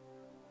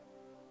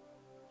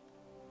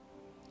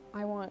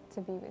 I want to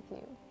be with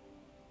you.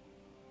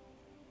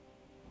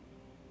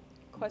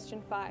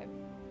 Question 5.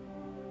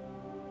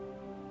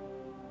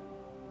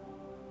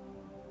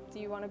 Do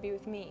you want to be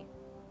with me?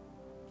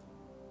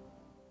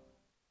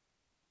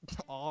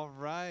 All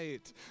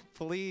right,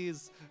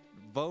 please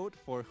vote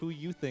for who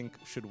you think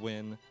should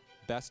win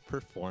Best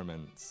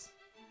Performance.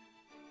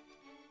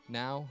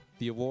 Now,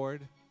 the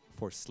award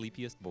for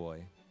Sleepiest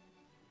Boy.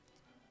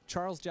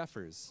 Charles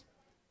Jeffers,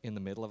 In the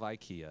Middle of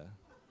IKEA.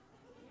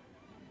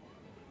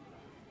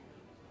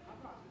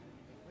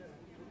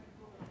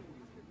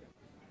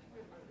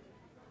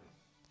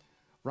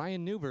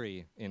 Ryan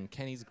Newbury, in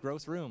Kenny's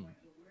Gross Room.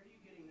 Where are you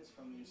getting this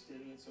from? You're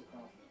stating it so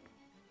confident.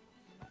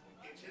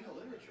 It's in the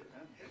literature,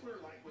 man. Hitler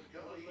would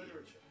go to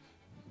literature.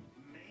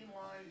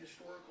 Mainline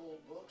historical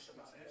books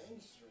about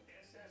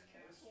SS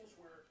castles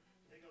where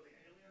they go, the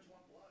aliens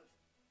want blood.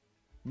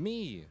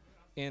 Me,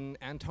 in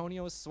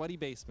Antonio's Sweaty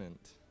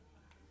Basement.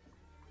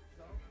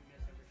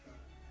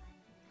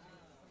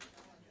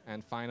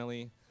 And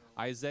finally,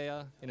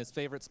 Isaiah, in his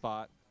favorite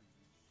spot,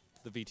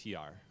 the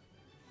VTR.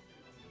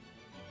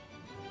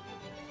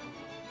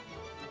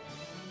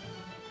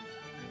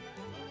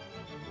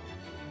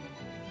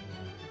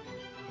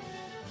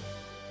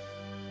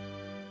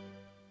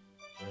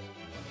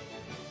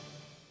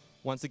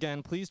 Once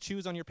again, please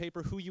choose on your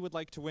paper who you would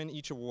like to win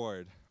each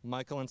award.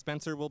 Michael and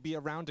Spencer will be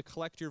around to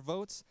collect your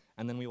votes,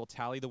 and then we will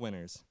tally the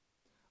winners.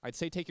 I'd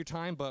say take your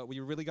time, but we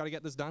really got to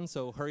get this done,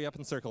 so hurry up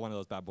and circle one of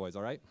those bad boys,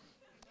 all right?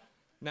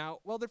 Now,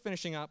 while they're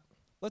finishing up,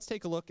 let's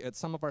take a look at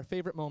some of our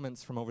favorite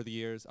moments from over the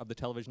years of the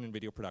television and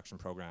video production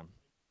program.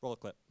 Roll a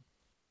clip.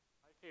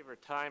 My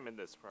favorite time in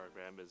this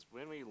program is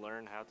when we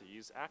learn how to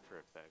use After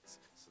Effects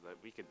so that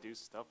we could do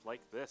stuff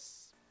like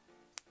this.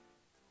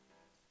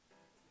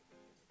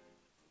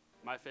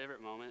 My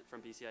favorite moment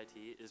from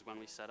BCIT is when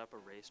we set up a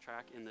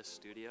racetrack in this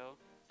studio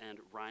and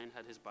Ryan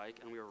had his bike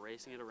and we were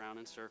racing it around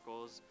in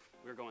circles.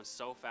 We were going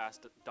so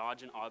fast,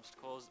 dodging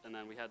obstacles, and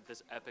then we had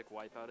this epic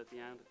wipeout at the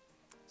end.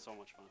 So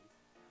much fun.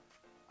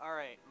 All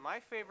right, my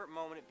favorite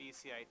moment at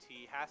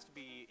BCIT has to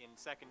be in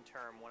second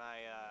term when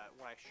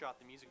I shot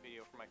the music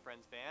video for my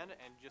friend's band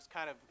and just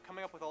kind of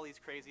coming up with all these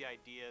crazy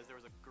ideas. There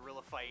was a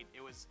gorilla fight.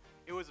 It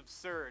was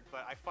absurd,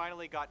 but I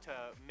finally got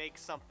to make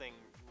something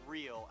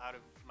real out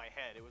of my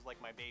head. It was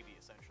like my baby,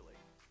 essentially.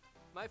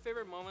 My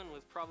favorite moment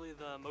was probably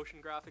the motion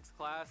graphics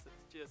class.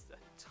 It's just a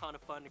ton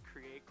of fun to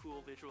create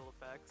cool visual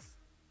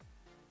effects.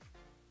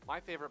 My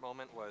favorite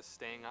moment was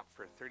staying up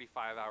for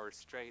 35 hours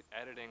straight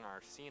editing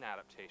our scene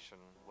adaptation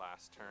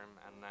last term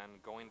and then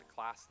going to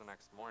class the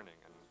next morning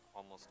and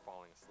almost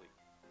falling asleep.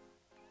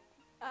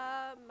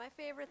 My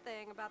favorite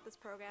thing about this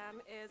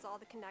program is all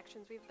the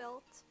connections we've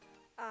built,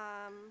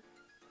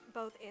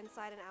 both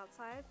inside and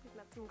outside. We've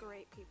met some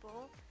great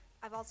people.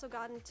 I've also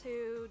gotten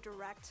to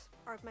direct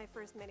my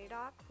first mini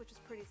doc, which is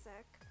pretty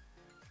sick.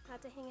 Got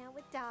to hang out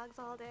with dogs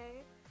all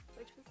day,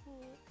 which was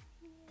neat.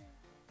 Yeah.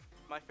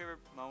 My favorite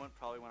moment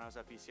probably when I was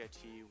at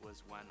BCIT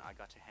was when I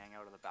got to hang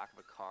out in the back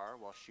of a car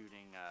while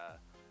shooting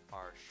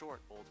our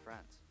short Old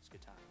Friends. It was a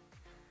good time.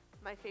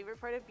 My favorite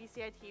part of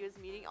BCIT was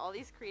meeting all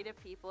these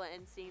creative people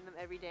and seeing them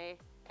every day,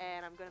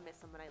 and I'm going to miss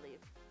them when I leave.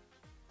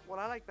 What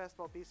I like best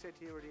about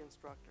BCIT were the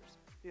instructors.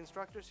 The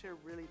instructors here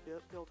really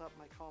built up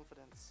my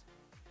confidence.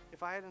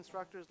 If I had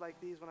instructors like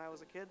these when I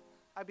was a kid,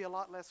 I'd be a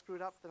lot less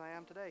screwed up than I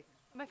am today.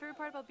 My favorite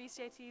part about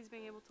BCIT is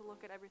being able to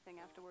look at everything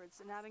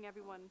afterwards and having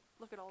everyone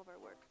look at all of our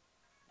work.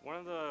 One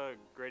of the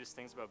greatest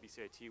things about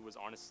BCIT was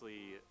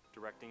honestly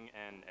directing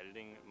and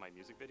editing my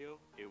music video.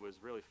 It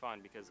was really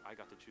fun because I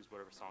got to choose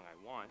whatever song I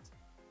want,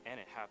 and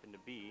it happened to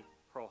be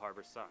Pearl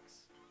Harbor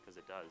Sucks, because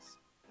it does.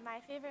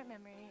 My favorite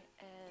memory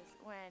is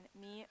when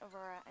me,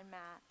 Aurora, and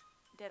Matt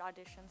did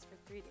auditions for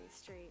 3 days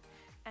straight,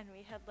 and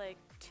we had like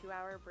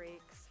 2-hour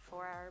breaks,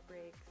 4-hour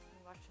breaks, and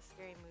we watched a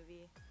scary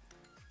movie.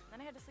 And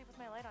then I had to sleep with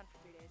my light on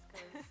for 3 days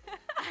because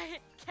I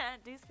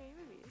can't do scary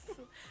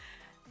movies.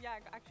 Yeah,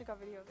 I actually got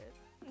video of it.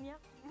 Yep.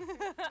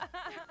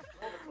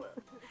 Hold the clip.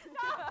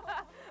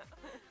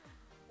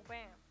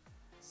 Bam.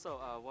 So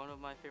one of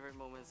my favorite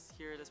moments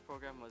here at this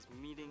program was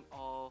meeting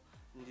all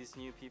these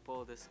new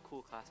people, these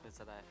cool classmates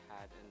that I've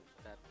had and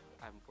that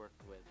I've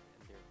worked with,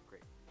 and they're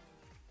great.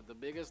 The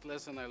biggest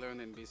lesson I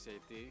learned in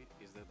BCIT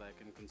is that I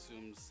can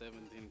consume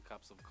 17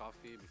 cups of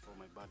coffee before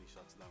my body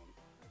shuts down.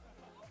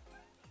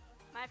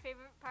 My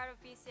favorite part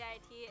of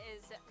BCIT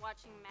is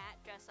watching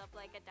Matt dress up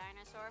like a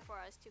dinosaur for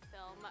us to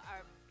film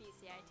our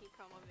BCIT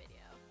promo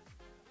video.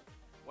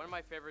 One of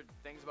my favorite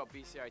things about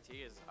BCIT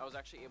is I was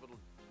actually able to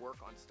work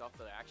on stuff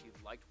that I actually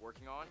liked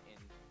working on in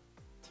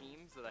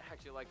teams that I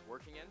actually liked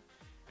working in,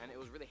 and it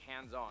was really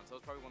hands-on, so it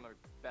was probably one of the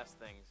best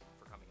things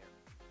for coming here.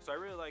 So I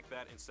really like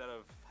that instead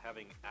of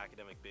having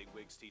academic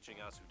bigwigs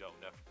teaching us who don't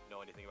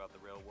know anything about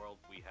the real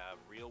world, we have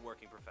real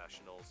working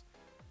professionals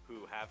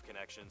who have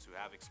connections, who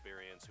have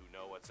experience, who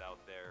know what's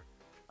out there.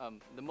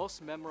 The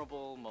most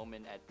memorable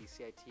moment at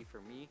BCIT for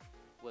me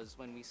was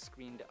when we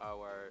screened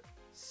our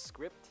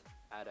script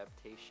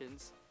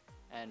adaptations,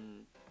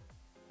 and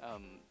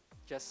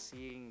just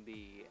seeing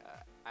the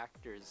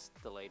actors'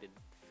 delighted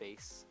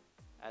face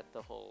at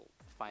the whole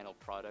final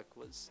product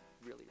was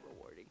really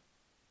rewarding.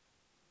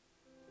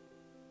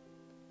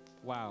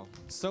 Wow,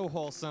 so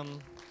wholesome,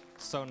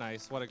 so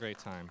nice, what a great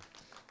time.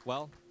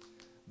 Well,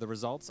 the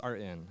results are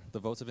in, the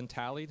votes have been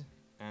tallied,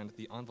 and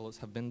the envelopes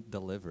have been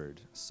delivered.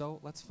 So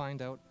let's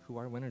find out who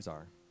our winners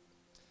are.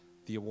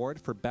 The award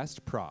for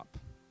Best Prop.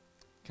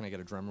 Can I get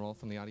a drum roll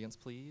from the audience,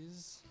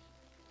 please?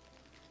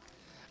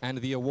 And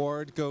the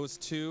award goes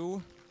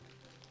to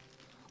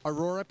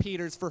Aurora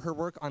Peters for her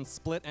work on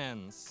Split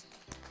Ends.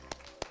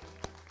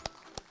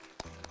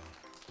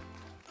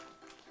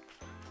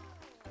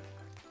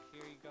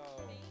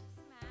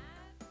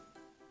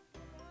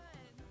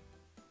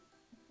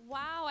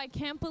 Wow, I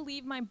can't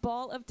believe my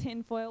ball of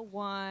tinfoil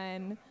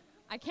won.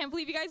 I can't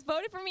believe you guys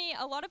voted for me.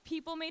 A lot of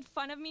people made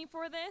fun of me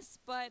for this,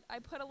 but I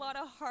put a lot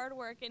of hard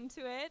work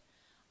into it.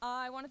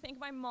 I want to thank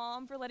my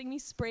mom for letting me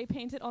spray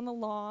paint it on the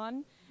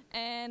lawn.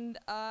 And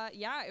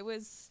yeah, it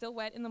was still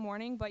wet in the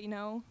morning, but you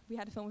know, we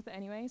had to film with it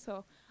anyway.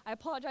 So I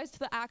apologize to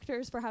the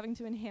actors for having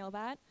to inhale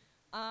that.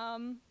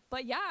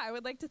 But yeah, I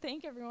would like to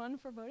thank everyone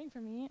for voting for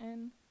me.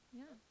 And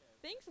yeah,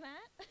 thanks,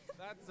 Matt.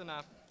 That's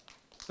enough.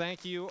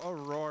 Thank you,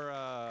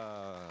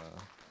 Aurora.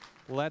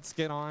 Let's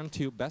get on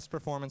to Best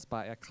Performance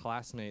by a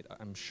Classmate.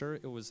 I'm sure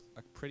it was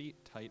a pretty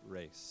tight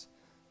race.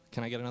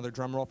 Can I get another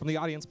drum roll from the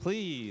audience,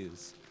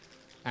 please?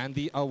 And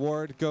the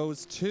award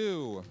goes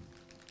to,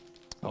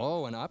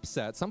 oh, an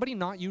upset. Somebody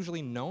not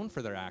usually known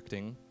for their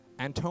acting,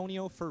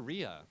 Antonio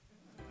Faria.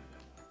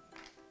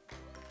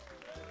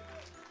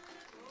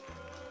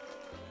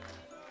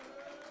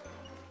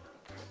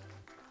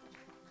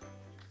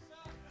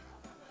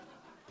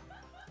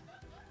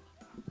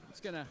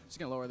 Just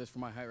gonna lower this for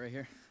my height right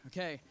here.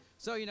 Okay,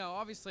 so you know,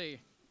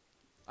 obviously,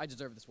 I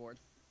deserve this award.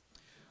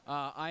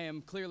 I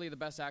am clearly the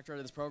best actor out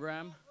of this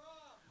program.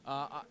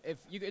 It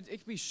can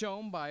be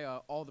shown by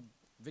all the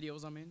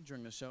videos I'm in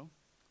during the show.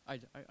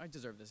 I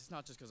deserve this. It's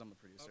not just because I'm the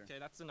producer. Okay,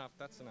 that's enough.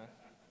 That's enough.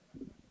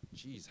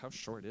 Jeez, how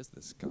short is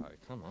this guy?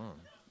 Come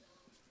on.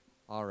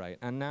 All right,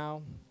 and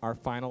now our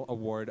final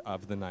award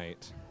of the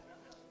night.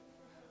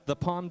 The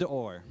Palme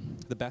d'Or,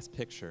 the Best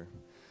Picture.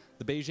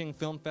 The Beijing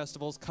Film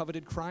Festival's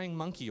coveted Crying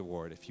Monkey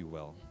Award, if you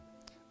will.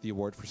 The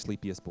award for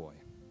Sleepiest Boy.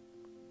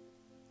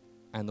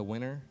 And the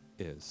winner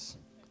is,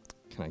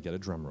 can I get a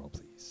drum roll,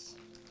 please?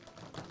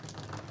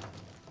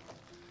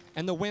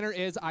 And the winner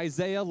is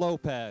Isaiah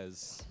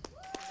Lopez.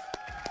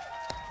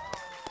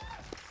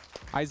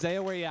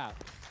 Isaiah, where you at?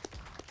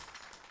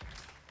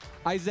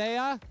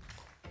 Isaiah?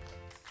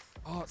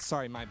 Oh,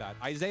 sorry, my bad.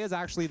 Isaiah's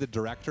actually the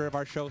director of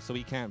our show, so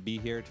he can't be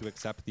here to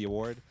accept the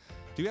award.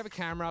 Do we have a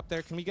camera up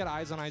there? Can we get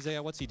eyes on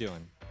Isaiah? What's he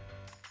doing?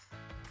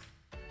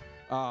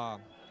 Of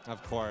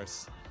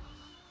course.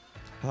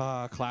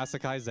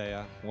 Classic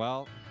Isaiah.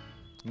 Well,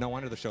 no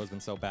wonder the show's been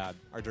so bad.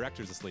 Our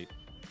director's asleep.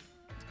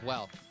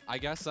 Well, I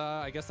guess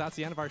that's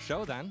the end of our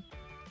show then.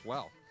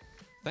 Well,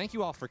 thank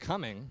you all for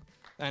coming.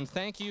 And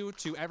thank you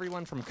to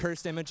everyone from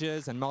Cursed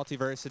Images and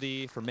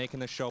Multiversity for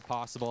making this show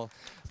possible.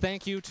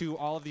 Thank you to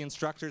all of the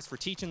instructors for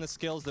teaching the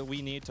skills that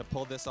we need to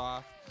pull this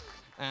off.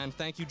 And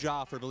thank you,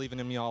 Ja, for believing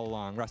in me all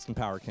along. Rest in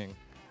power, King.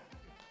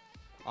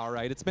 All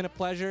right, it's been a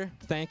pleasure.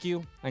 Thank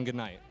you, and good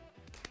night.